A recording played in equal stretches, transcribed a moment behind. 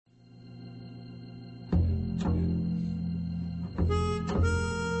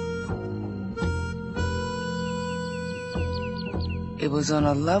It was on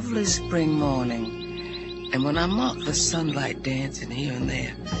a lovely spring morning, and when I marked the sunlight dancing here and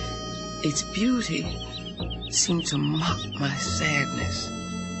there, its beauty seemed to mock my sadness.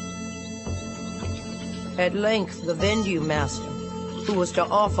 At length, the venue master, who was to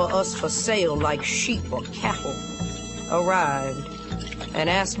offer us for sale like sheep or cattle, arrived and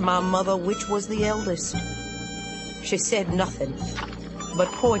asked my mother which was the eldest. She said nothing, but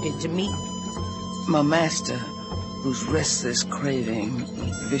pointed to me. My master, whose restless craving,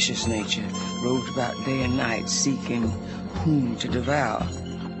 vicious nature, roved about day and night seeking whom to devour.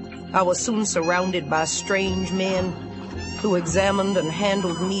 I was soon surrounded by strange men who examined and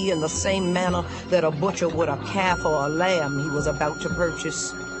handled me in the same manner that a butcher would a calf or a lamb he was about to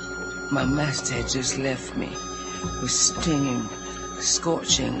purchase. My master had just left me with stinging,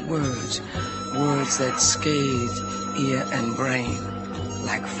 scorching words that scathed ear and brain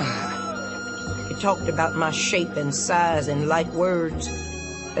like fire. He talked about my shape and size in light words,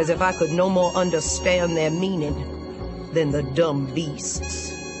 as if I could no more understand their meaning than the dumb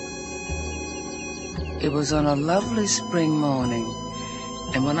beasts. It was on a lovely spring morning,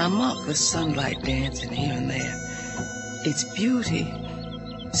 and when I marked the sunlight dancing here and there, its beauty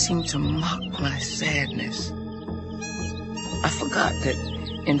seemed to mock my sadness. I forgot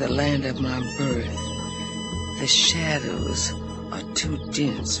that in the land of my birth, the shadows are too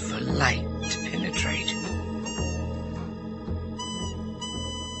dense for light to penetrate.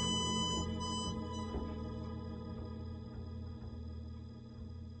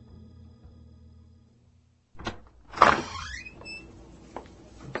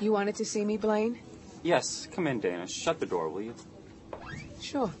 You wanted to see me, Blaine? Yes, come in, Dana. Shut the door, will you?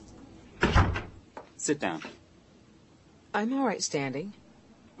 Sure. Sit down. I'm all right standing.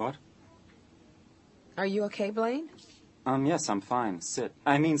 What? Are you okay, Blaine? Yes, I'm fine. Sit.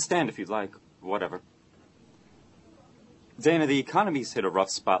 I mean, stand if you'd like. Whatever. Dana, the economy's hit a rough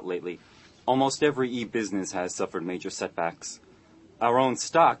spot lately. Almost every e-business has suffered major setbacks. Our own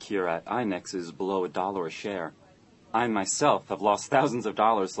stock here at INEX is below $1 a share. I myself have lost thousands of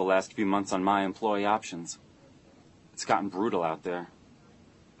dollars the last few months on my employee options. It's gotten brutal out there.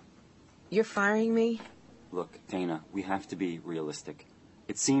 You're firing me? Look, Dana, we have to be realistic.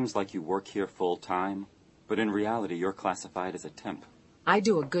 It seems like you work here full-time, but in reality, you're classified as a temp. I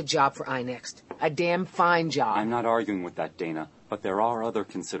do a good job for iNext. A damn fine job. I'm not arguing with that, Dana, but there are other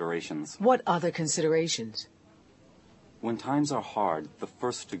considerations. What other considerations? When times are hard, the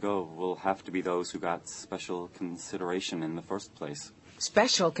first to go will have to be those who got special consideration in the first place.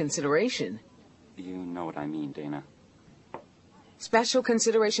 Special consideration? You know what I mean, Dana. Special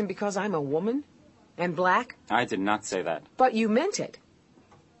consideration because I'm a woman? And black? I did not say that. But you meant it.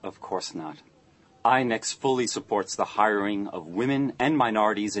 Of course not. INEX fully supports the hiring of women and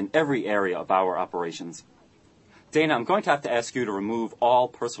minorities in every area of our operations. Dana, I'm going to have to ask you to remove all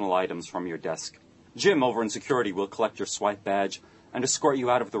personal items from your desk. Jim over in security will collect your swipe badge and escort you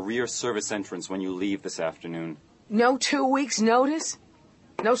out of the rear service entrance when you leave this afternoon. No 2 weeks' notice?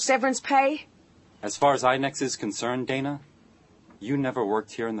 No severance pay? As far as INEX is concerned, Dana, you never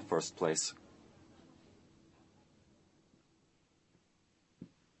worked here in the first place.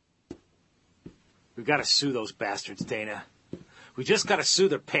 We've got to sue those bastards, Dana. We just got to sue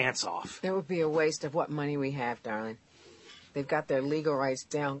their pants off. That would be a waste of what money we have, darling. They've got their legal rights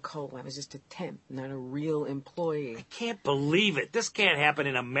down cold. I was just a temp, not a real employee. I can't believe it. This can't happen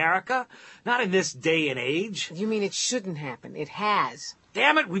in America. Not in this day and age. You mean it shouldn't happen? It has.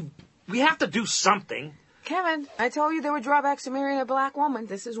 Damn it, we have to do something. Kevin, I told you there were drawbacks to marrying a black woman.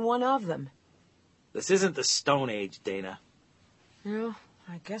 This is one of them. This isn't the Stone Age, Dana. No,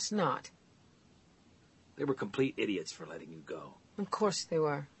 I guess not. They were complete idiots for letting you go. Of course they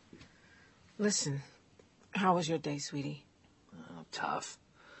were. Listen, how was your day, sweetie? Oh, tough.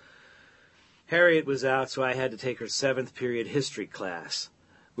 Harriet was out, so I had to take her 7th period history class.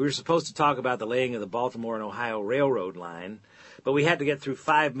 We were supposed to talk about the laying of the Baltimore and Ohio Railroad line, but we had to get through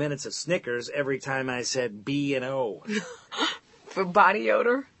 5 minutes of Snickers every time I said B and O. For body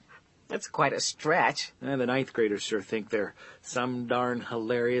odor? That's quite a stretch. And the 9th graders sure think they're some darn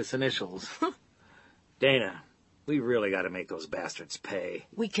hilarious initials. Dana, we really got to make those bastards pay.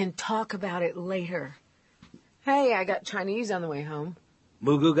 We can talk about it later. Hey, I got Chinese on the way home.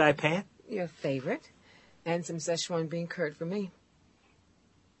 Mugu Gai Pan? Your favorite. And some Szechuan bean curd for me.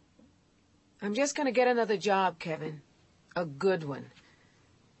 I'm just going to get another job, Kevin. A good one.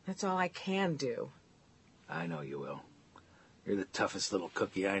 That's all I can do. I know you will. You're the toughest little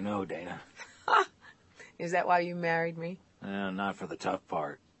cookie I know, Dana. Is that why you married me? Not for the tough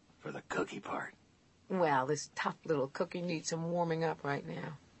part. For the cookie part. Well, this tough little cookie needs some warming up right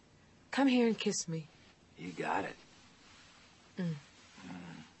now. Come here and kiss me. You got it.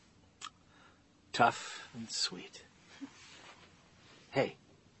 tough and sweet. Hey,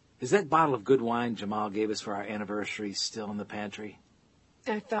 is that bottle of good wine Jamal gave us for our anniversary still in the pantry?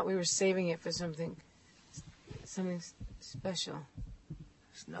 I thought we were saving it for something special.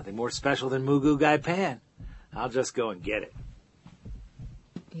 There's nothing more special than Mugu Gai Pan. I'll just go and get it.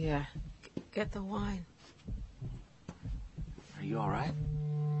 Yeah, get the wine. Are you all right?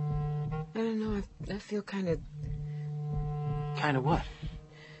 I don't know, I feel kind of... Kind of what?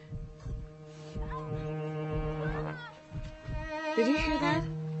 Did you hear that?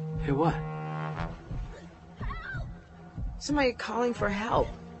 Hear what? Somebody calling for help.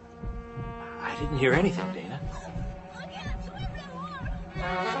 I didn't hear anything, Dana.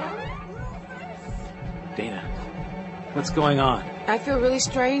 Dana, what's going on? I feel really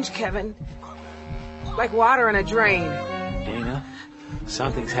strange, Kevin. Like water in a drain. Dana,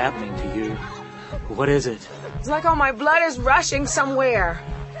 something's happening to you. What is it? It's like all my blood is rushing somewhere.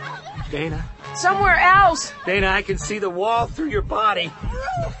 Dana? Somewhere else. Dana, I can see the wall through your body.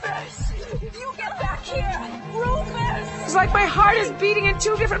 Rufus! You get back here! Rufus! It's like my heart is beating in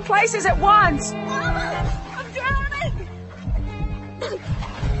two different places at once. Mama! I'm drowning!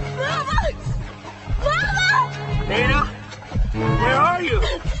 Mama! Mama! Dana? Where are you?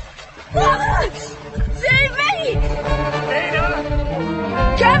 Mama! Save me! Dana!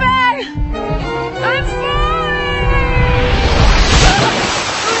 Kevin! I'm falling!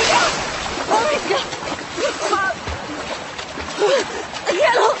 Oh my God! I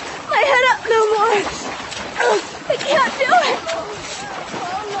can't hold my head up no more. I can't do it.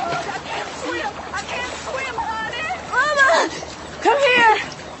 Oh Lord, I can't swim. I can't swim, honey. Mama! Come here!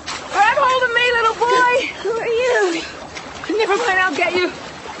 Grab hold of me, little boy! Who are you? Never mind, I'll get you.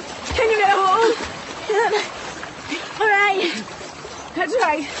 Can you get a hold? All right. That's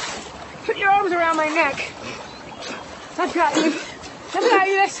right. Put your arms around my neck. I've got you. I've got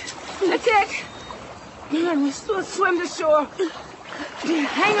you. That's it. Come on, we'll swim to shore.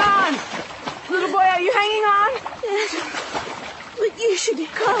 Hang on. Little boy, are you hanging on? Yes. But you should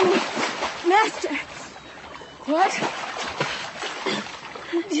call me Master. What?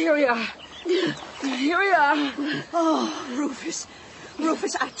 Here we are. Here we are. Oh, Rufus.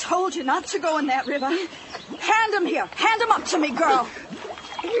 Rufus, I told you not to go in that river. Hand him here. Hand him up to me, girl.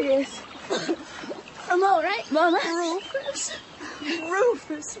 Here he is. I'm all right, Mama. Rufus.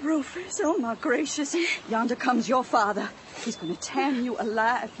 Rufus, Rufus. Oh, my gracious. Yonder comes your father. He's going to tan you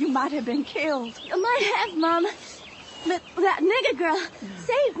alive. You might have been killed. I might have, Mama. But that nigger girl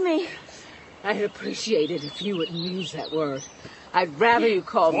saved me. I'd appreciate it if you wouldn't use that word. I'd rather you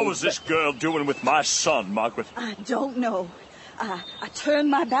call me... What was this girl doing with my son, Margaret? I don't know. I turned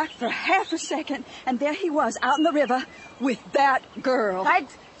my back for half a second, and there he was out in the river with that girl.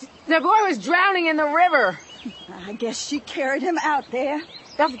 The boy was drowning in the river. I guess she carried him out there.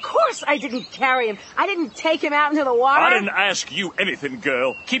 Of course I didn't carry him. I didn't take him out into the water. I didn't ask you anything,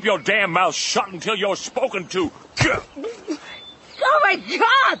 girl. Keep your damn mouth shut until you're spoken to. Oh, my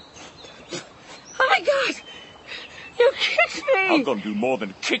God! Oh, my God! You kicked me! I'm gonna do more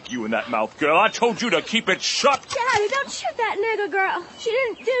than kick you in that mouth, girl. I told you to keep it shut. Daddy, don't shoot that nigger girl. She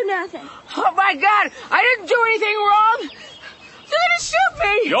didn't do nothing. Oh, my God! I didn't do anything wrong! You're gonna shoot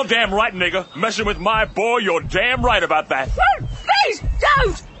me! You're damn right, nigga. Messing with my boy, you're damn right about that. No, please,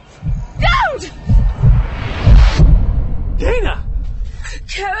 don't! Don't! Dana!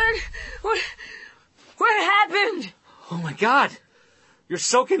 Kevin, what happened? Oh, my God. You're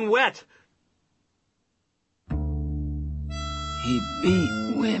soaking wet. He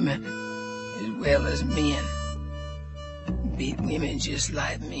beat women as well as men. Beat women just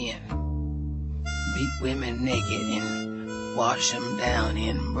like men. Beat women naked and wash them down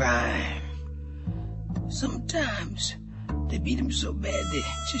in brine. Sometimes they beat them so bad they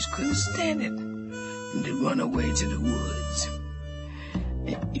just couldn't stand it, and they run away to the woods.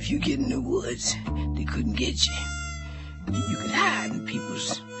 And if you get in the woods, they couldn't get you. You could hide and people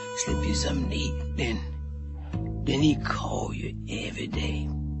slip you something to eat. Then he'd call you every day.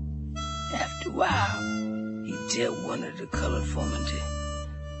 After a while, he'd tell one of the colored foremen to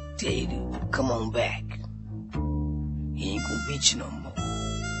tell you to come on back. He ain't gonna beat you no more.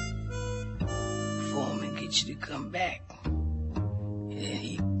 The foreman get you to come back, and then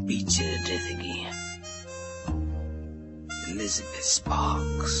he beat you to death again. Elizabeth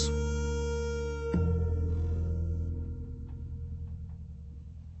Sparks.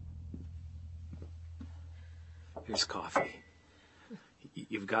 Here's coffee.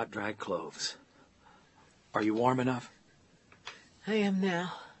 You've got dry clothes. Are you warm enough? I am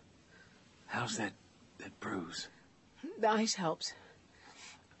now. How's that bruise? The ice helps.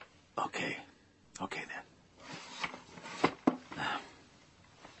 Okay then.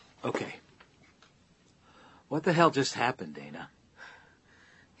 Okay. What the hell just happened, Dana?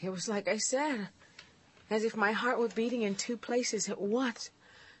 It was like I said, as if my heart were beating in two places at once.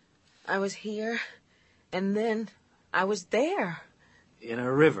 I was here, and then I was there. In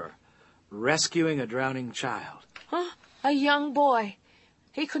a river, rescuing a drowning child. Huh? A young boy.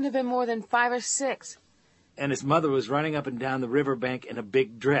 He couldn't have been more than 5 or 6. And his mother was running up and down the riverbank in a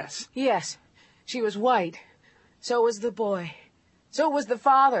big dress. Yes, she was white. So was the boy. So was the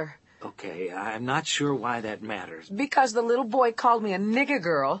father. Okay, I'm not sure why that matters. Because the little boy called me a nigger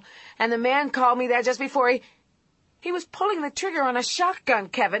girl, and the man called me that just before he was pulling the trigger on a shotgun,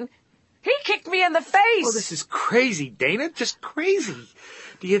 Kevin. He kicked me in the face. Oh, this is crazy, Dana. Just crazy.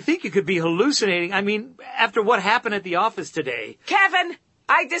 Do you think you could be hallucinating? I mean, after what happened at the office today. Kevin,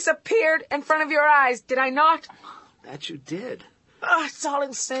 I disappeared in front of your eyes, did I not? That you did. Oh, it's all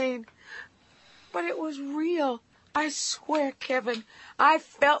insane. But it was real. I swear, Kevin, I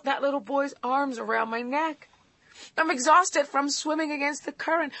felt that little boy's arms around my neck. I'm exhausted from swimming against the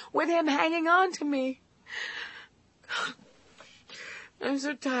current with him hanging on to me. I'm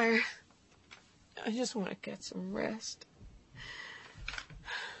so tired. I just want to get some rest.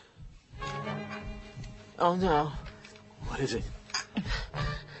 Oh, no. What is it?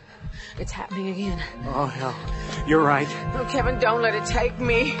 It's happening again. Oh, hell. You're right. Oh, Kevin, don't let it take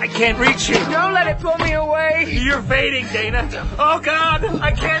me. I can't reach you. Don't let it pull me away. You're fading, Dana. Oh, God.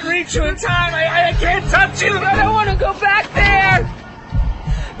 I can't reach you in time. I can't touch you. I don't want to go back there.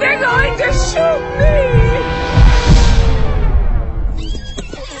 They're going to shoot me.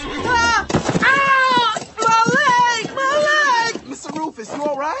 Ah! Ow! My leg! Mr. Rufus, you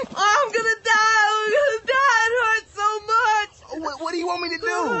all right? I'm gonna die. It hurts so much. What do you want me to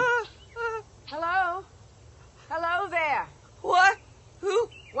do? Hello? Hello there. What? Who?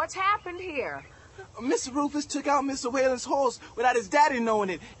 What's happened here? Mr. Rufus took out Mr. Whalen's horse without his daddy knowing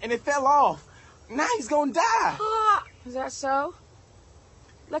it, and it fell off. Now he's gonna die. Is that so?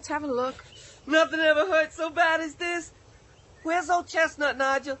 Let's have a look. Nothing ever hurts so bad as this. Where's old Chestnut,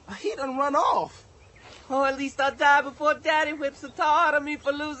 Nigel? He done run off. Oh, at least I'll die before Daddy whips the tar out of me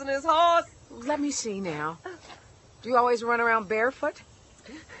for losing his horse. Let me see now. Do you always run around barefoot?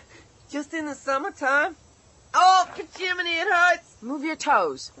 Just in the summertime. Oh, Jiminy, it hurts. Move your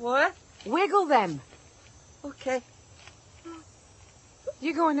toes. What? Wiggle them. Okay.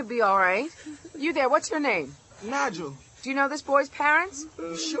 You're going to be all right. You there, what's your name? Nigel. Do you know this boy's parents?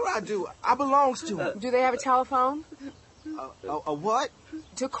 Sure I do. I belongs to him. Do they have a telephone? A what?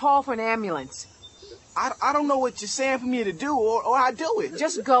 To call for an ambulance. I don't know what you're saying for me to do, or I do it.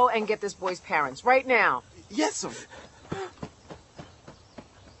 Just go and get this boy's parents, right now. Yes, sir.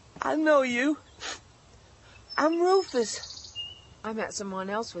 I know you. I'm Rufus. I met someone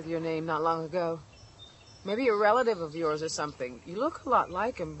else with your name not long ago. Maybe a relative of yours or something. You look a lot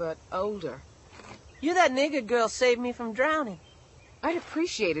like him, but older. You're that nigger girl saved me from drowning. I'd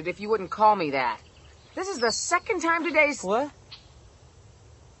appreciate it if you wouldn't call me that. This is the second time today's... What?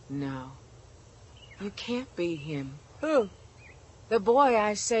 No. You can't be him. Who? The boy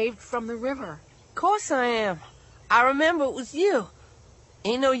I saved from the river. Of course I am. I remember it was you.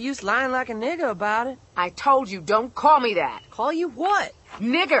 Ain't no use lying like a nigger about it. I told you, don't call me that. Call you what?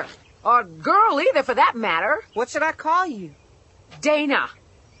 Nigger. Or girl either, for that matter. What should I call you? Dana.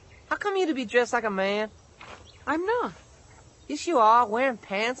 How come you to be dressed like a man? I'm not. Yes, you are, wearing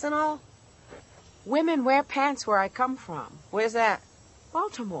pants and all. Women wear pants where I come from. Where's that?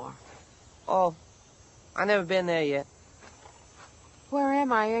 Baltimore. Oh, I never been there yet. Where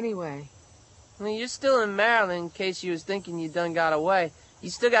am I anyway? I mean, you're still in Maryland in case you was thinking you done got away. You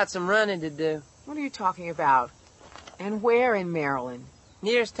still got some running to do. What are you talking about? And where in Maryland?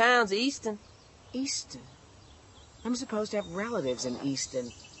 Nearest town's Easton. Easton. I'm supposed to have relatives in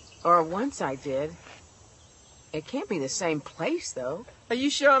Easton. Or once I did. It can't be the same place, though. Are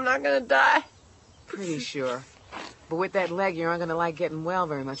you sure I'm not gonna die? Pretty sure. But with that leg, you're not gonna like getting well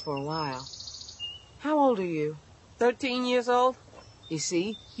very much for a while. How old are you? 13 years old. You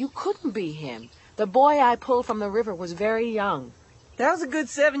see, you couldn't be him. The boy I pulled from the river was very young. That was a good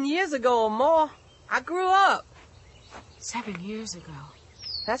 7 years ago or more. I grew up. 7 years ago.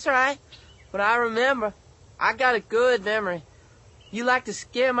 That's right. But I remember. I got a good memory. You like to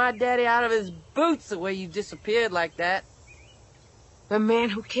scare my daddy out of his boots the way you disappeared like that. The man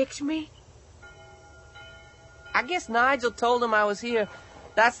who kicked me? I guess Nigel told him I was here.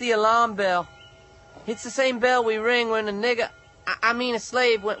 That's the alarm bell. It's the same bell we ring when a nigger... I mean a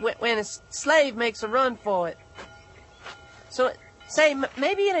slave, when a slave makes a run for it. So, say,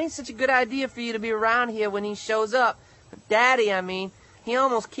 maybe it ain't such a good idea for you to be around here when he shows up. Daddy, I mean. He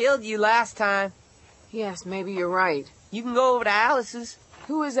almost killed you last time. Yes, maybe you're right. You can go over to Alice's.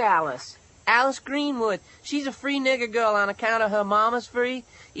 Who is Alice? Alice Greenwood. She's a free nigger girl on account of her mama's free,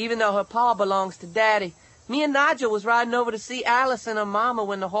 even though her pa belongs to Daddy. Me and Nigel was riding over to see Alice and her mama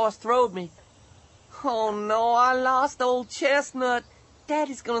when the horse throwed me. Oh, no, I lost old Chestnut.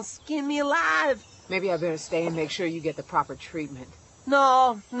 Daddy's gonna skin me alive. Maybe I better stay and make sure you get the proper treatment.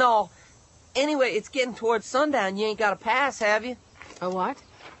 No. Anyway, it's getting towards sundown. You ain't got a pass, have you? A what?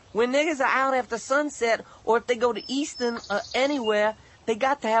 When niggas are out after sunset, or if they go to Easton or anywhere, they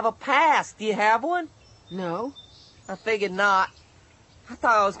got to have a pass. Do you have one? No. I figured not. I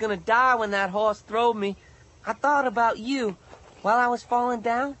thought I was gonna die when that horse throwed me. I thought about you while I was falling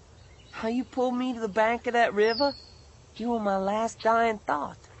down. How you pulled me to the bank of that river. You were my last dying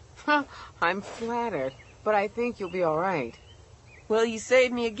thought. I'm flattered, but I think you'll be all right. Well, you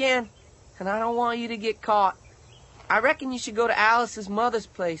saved me again, and I don't want you to get caught. I reckon you should go to Alice's mother's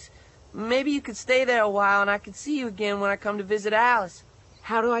place. Maybe you could stay there a while, and I could see you again when I come to visit Alice.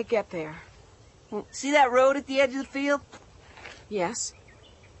 How do I get there? See that road at the edge of the field? Yes.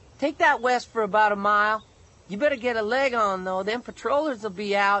 Take that west for about a mile. You better get a leg on, though. Them patrollers will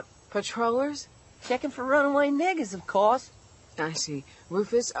be out. Patrollers? Checking for runaway niggas, of course. I see.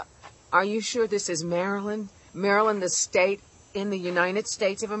 Rufus, are you sure this is Maryland? Maryland, the state in the United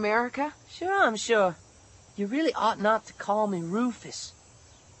States of America? Sure, I'm sure. You really ought not to call me Rufus.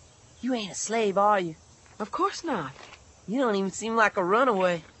 You ain't a slave, are you? Of course not. You don't even seem like a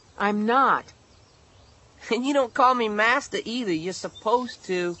runaway. I'm not. And you don't call me Master either. You're supposed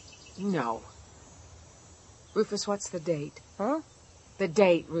to. No. Rufus, what's the date? Huh? The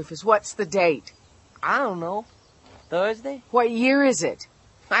date, Rufus. What's the date? I don't know. Thursday? What year is it?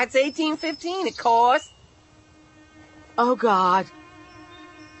 It's 1815, of course. Oh, God.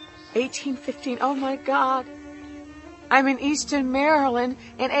 1815. Oh, my God. I'm in Eastern Maryland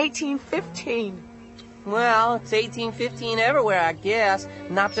in 1815. Well, it's 1815 everywhere, I guess.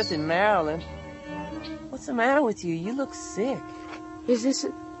 Not just in Maryland. What's the matter with you? You look sick. Is this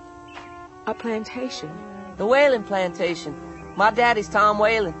a plantation? The Whalen plantation. My daddy's Tom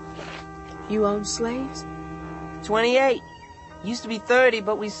Whalen. You own slaves? 28. Used to be 30,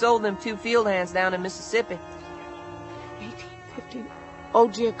 but we sold them 2 field hands down in Mississippi. 1815. Oh,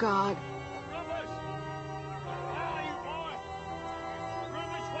 dear God.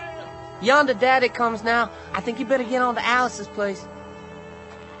 Yonder Daddy comes now. I think you better get on to Alice's place.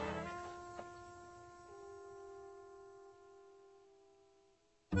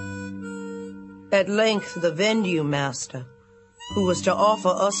 At length the venue master, who was to offer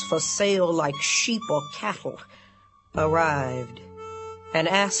us for sale like sheep or cattle, arrived and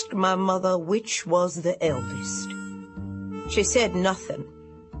asked my mother which was the eldest. She said nothing,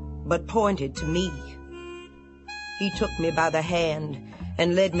 but pointed to me. He took me by the hand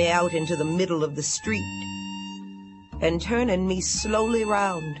and led me out into the middle of the street, and turning me slowly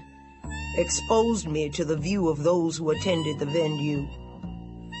round, exposed me to the view of those who attended the venue.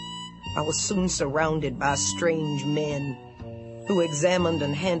 I was soon surrounded by strange men who examined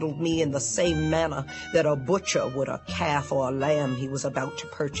and handled me in the same manner that a butcher would a calf or a lamb he was about to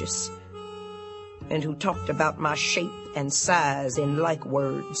purchase, and who talked about my shape and size in like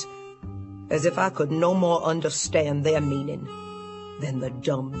words, as if I could no more understand their meaning than the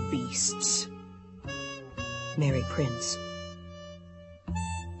dumb beasts. Mary Prince.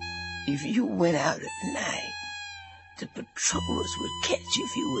 If you went out at night, the patrollers would catch you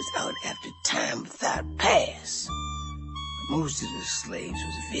if you was out after time without pass. Most of the slaves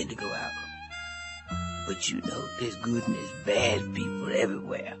was afraid to go out. But you know, there's good and there's bad people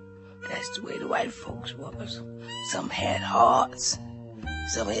everywhere. That's the way the white folks was. Some had hearts.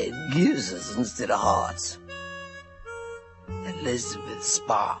 Some had gizzards instead of hearts. Elizabeth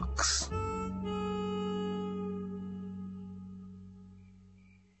Sparks.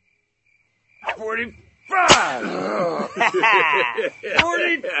 $45.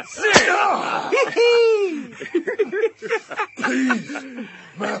 46.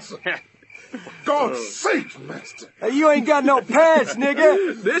 Master. For God's sake, Master. Hey, you ain't got no pants,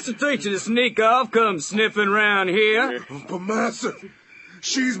 nigga. This'll teach you to sneak off, come sniffing around here. But Master,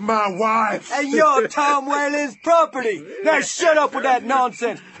 she's my wife. Hey, you're Tom Whalen's property. Now shut up with that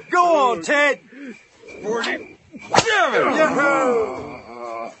nonsense. Go on, Ted. 47.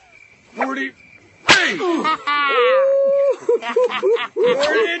 48. 49.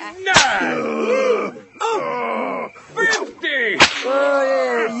 50. Oh,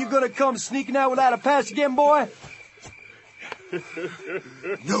 yeah. You gonna come sneaking out without a pass again, boy?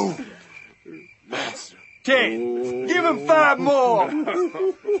 No, Master. 10. Give him 5 more.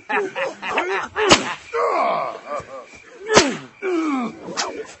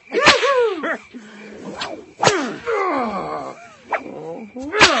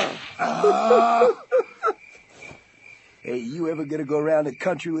 ever gonna go around the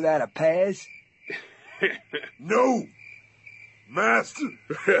country without a pass? No, master.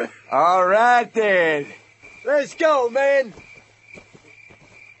 All right, then. Let's go, man.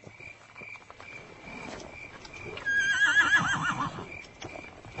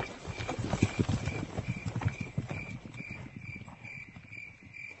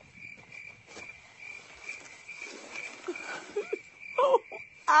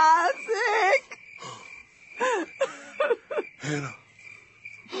 Isaac! Hannah,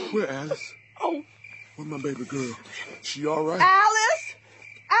 where Alice? Oh. Where my baby girl? She all right? Alice!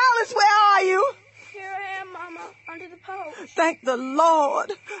 Alice, where are you? Here I am, Mama, under the post. Thank the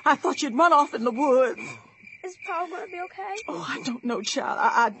Lord. I thought you'd run off in the woods. Is Paul going to be okay? Oh, I don't know, child.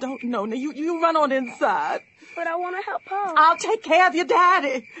 I don't know. Now, you run on inside. But I want to help Paul. I'll take care of your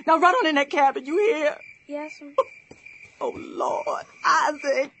daddy. Now run on in that cabin, you hear? Yes, ma'am. Oh, Lord.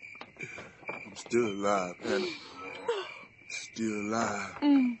 Isaac. I'm still alive, Hannah. Still alive.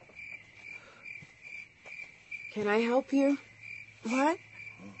 Can I help you? What?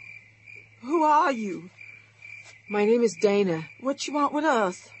 Who are you? My name is Dana. What you want with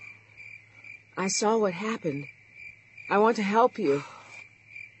us? I saw what happened. I want to help you.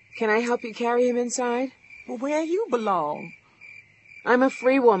 Can I help you carry him inside? Well, where you belong? I'm a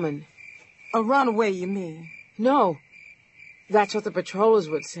free woman. A runaway, you mean? No. That's what the patrollers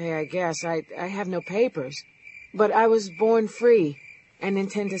would say, I guess. I have no papers. But I was born free and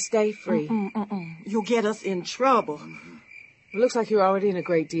intend to stay free. You'll get us in trouble. It looks like you're already in a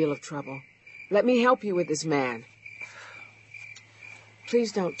great deal of trouble. Let me help you with this man.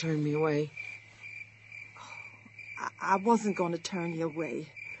 Please don't turn me away. I wasn't going to turn you away.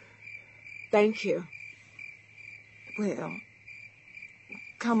 Thank you. Well,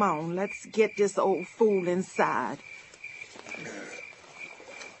 come on, let's get this old fool inside.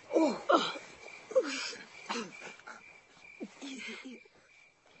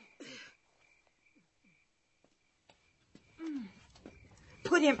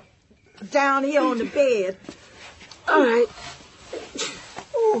 Put him down here on the bed. All right.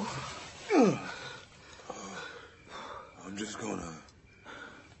 I'm just gonna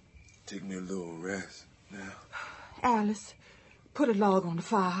take me a little rest now. Alice, put a log on the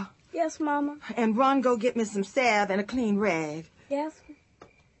fire. Yes, Mama. And run, go get me some salve and a clean rag. Yes.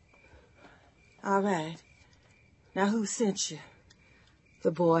 All right. Now, who sent you?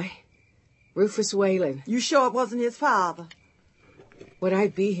 The boy. Rufus Whalen. You sure it wasn't his father? Would I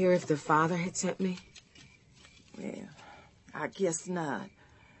be here if the father had sent me? Well, I guess not.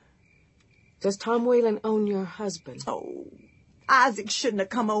 Does Tom Whalen own your husband? Oh, Isaac shouldn't have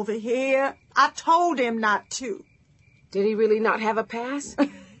come over here. I told him not to. Did he really not have a pass?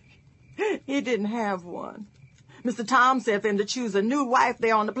 He didn't have one. Mr. Tom said for him to choose a new wife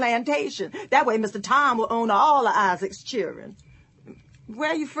there on the plantation. That way Mr. Tom will own all of Isaac's children.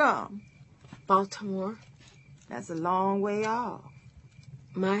 Where are you from? Baltimore. That's a long way off.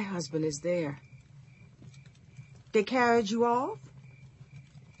 My husband is there. They carried you off?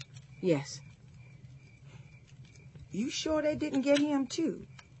 Yes. You sure they didn't get him, too?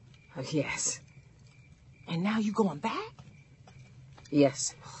 Yes. And now you going back?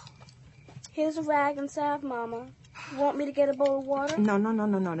 Yes. Here's a rag and salve, Mama. You want me to get a bowl of water? No.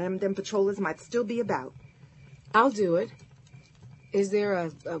 Them patrollers might still be about. I'll do it. Is there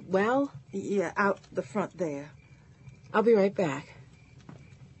a well? Yeah, out the front there. I'll be right back.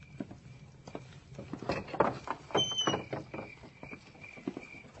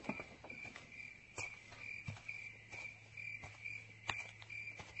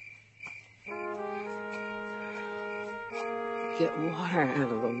 Get water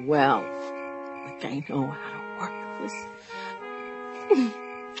out of the well. Like I know how to work this.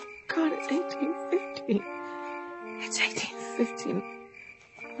 God, it's 1815. It's 1815.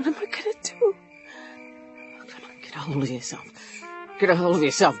 What am I gonna do? Come on, get a hold of yourself. Get a hold of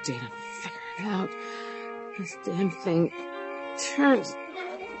yourself, Dana. Figure it out. This damn thing turns.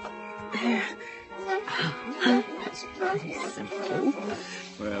 There. That's pretty simple.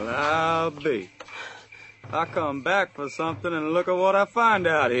 Well, I'll be. I come back for something and look at what I find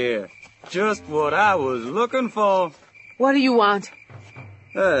out here. Just what I was looking for. What do you want?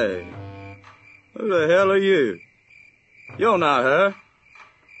 Hey, who the hell are you? You're not her.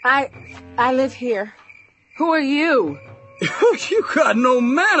 I live here. Who are you? You got no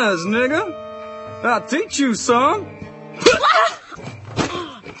manners, nigga. I'll teach you some.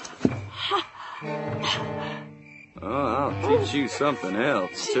 Oh, I'll teach you something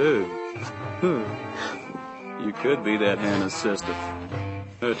else, too. You could be that Hannah's sister.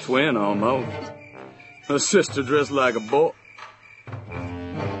 Her twin, almost. Her sister dressed like a boy.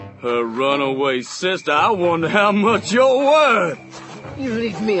 Her runaway sister, I wonder how much you're worth. You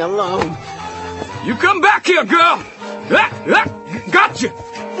leave me alone. You come back here, girl. Gotcha.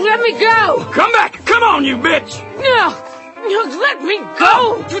 Let me go. Come back. Come on, you bitch. No, let me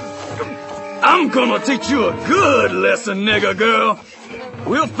go. I'm gonna teach you a good lesson, nigga girl.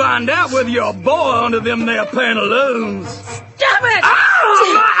 We'll find out whether you're a boy under them there pantaloons. Stop it!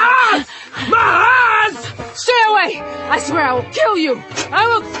 Ah, my eyes! My eyes! Stay away! I swear I will kill you! I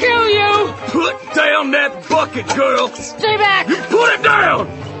will kill you! Put down that bucket, girl! Stay back! You put it down!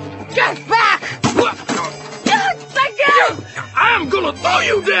 Get back! Let go! I'm gonna throw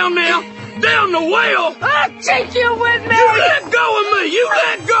you down there! Down the well! I'll take you with me! You let go of me! You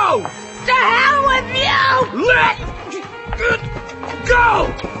let go! To hell with you! Let go!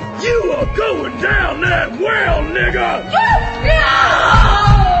 You are going down that well, nigga!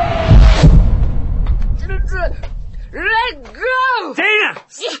 Let go! Dana!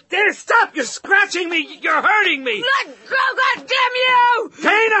 Dana, stop! You're scratching me! You're hurting me! Let go, goddamn you!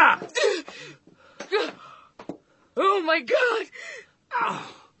 Dana! Oh, my God!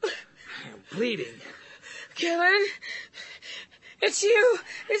 Oh, I'm bleeding. Kevin, it's you,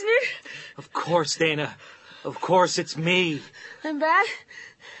 isn't it? Of course, Dana. Of course, it's me. I'm back?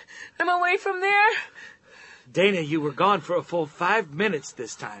 I'm away from there? Dana, you were gone for a full 5 minutes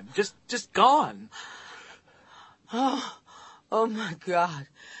this time. Just gone. Oh my God.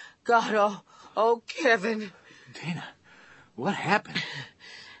 God, oh, Kevin. Dana, what happened?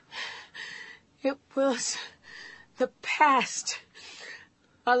 It was the past.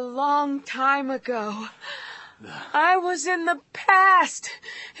 A long time ago. I was in the past.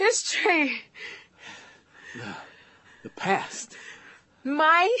 History. The past?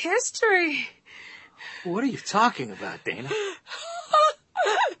 My history. What are you talking about, Dana?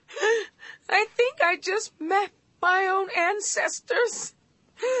 I think I just met my own ancestors.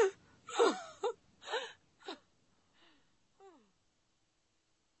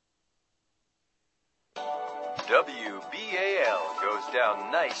 WBAL goes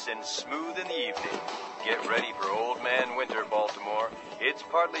down nice and smooth in the evening. Get ready for Old Man Winter, Baltimore. It's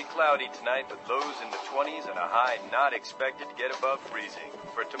partly cloudy tonight with lows in the 20s and a high not expected to get above freezing.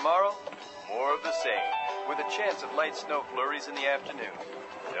 For tomorrow, more of the same, with a chance of light snow flurries in the afternoon.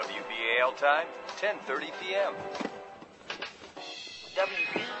 WBAL time, 10:30 p.m.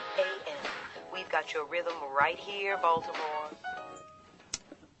 WBAL. We've got your rhythm right here, Baltimore.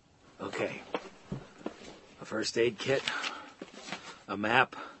 Okay. A first aid kit, a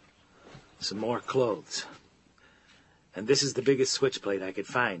map, some more clothes. And this is the biggest switchblade I could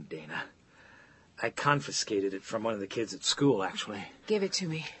find, Dana. I confiscated it from one of the kids at school, actually. Give it to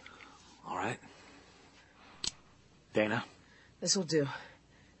me. All right. Dana? This'll do.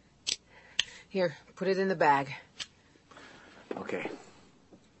 Here, put it in the bag. Okay.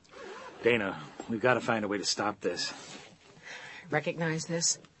 Dana, we've got to find a way to stop this. Recognize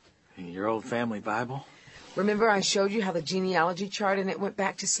this? Your old family Bible? Remember I showed you how the genealogy chart in it went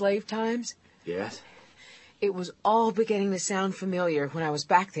back to slave times? Yes. It was all beginning to sound familiar when I was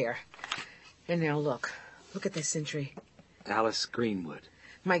back there. And now look at this entry. Alice Greenwood.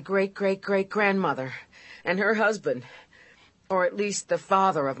 My great-great-great-grandmother and her husband. Or at least the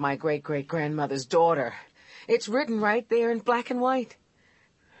father of my great-great-grandmother's daughter. It's written right there in black and white.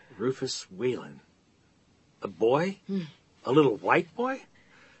 Rufus Whelan. A boy? A little white boy?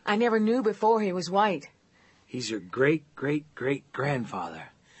 I never knew before he was white. He's your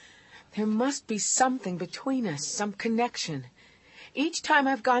great-great-great-grandfather. There must be something between us, some connection. Each time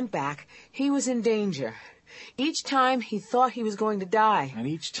I've gone back, he was in danger. Each time he thought he was going to die. And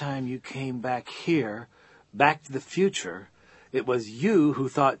each time you came back here, back to the future, it was you who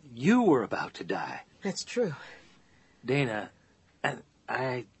thought you were about to die. That's true. Dana,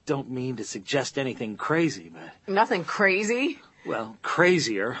 I don't mean to suggest anything crazy, but... Nothing crazy? Well,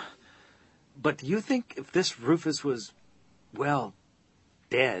 crazier. But do you think if this Rufus was, well,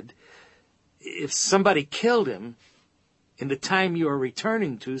 dead, if somebody killed him in the time you are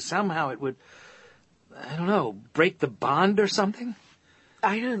returning to, somehow it would, I don't know, break the bond or something?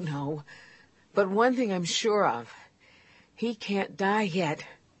 I don't know. But one thing I'm sure of. He can't die yet.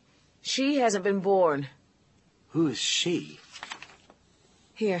 She hasn't been born. Who is she?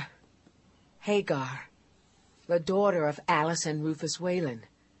 Here. Hagar. The daughter of Alice and Rufus Whelan.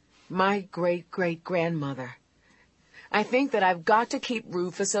 My great-great-grandmother. I think that I've got to keep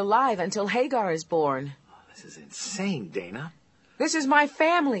Rufus alive until Hagar is born. Oh, this is insane, Dana. This is my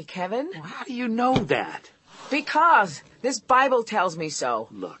family, Kevin. Well, how do you know that? Because this Bible tells me so.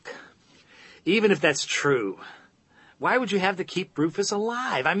 Look, even if that's true, why would you have to keep Rufus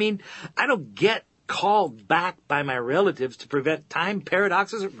alive? I mean, I don't get called back by my relatives to prevent time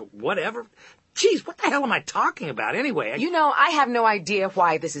paradoxes or whatever. Geez, what the hell am I talking about anyway? You know, I have no idea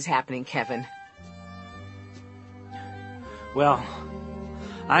why this is happening, Kevin. Well,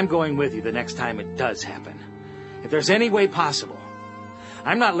 I'm going with you the next time it does happen. If there's any way possible,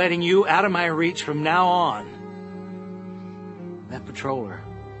 I'm not letting you out of my reach from now on. That patroller,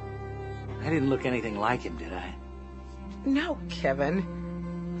 I didn't look anything like him, did I? No,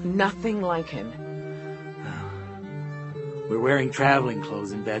 Kevin. Nothing like him. We're wearing traveling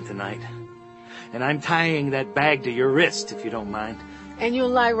clothes in bed tonight. And I'm tying that bag to your wrist, if you don't mind. And you'll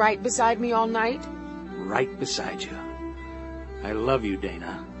lie right beside me all night? Right beside you. I love you,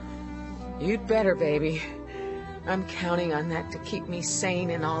 Dana. You'd better, baby. I'm counting on that to keep me sane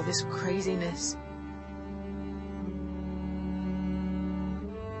in all this craziness.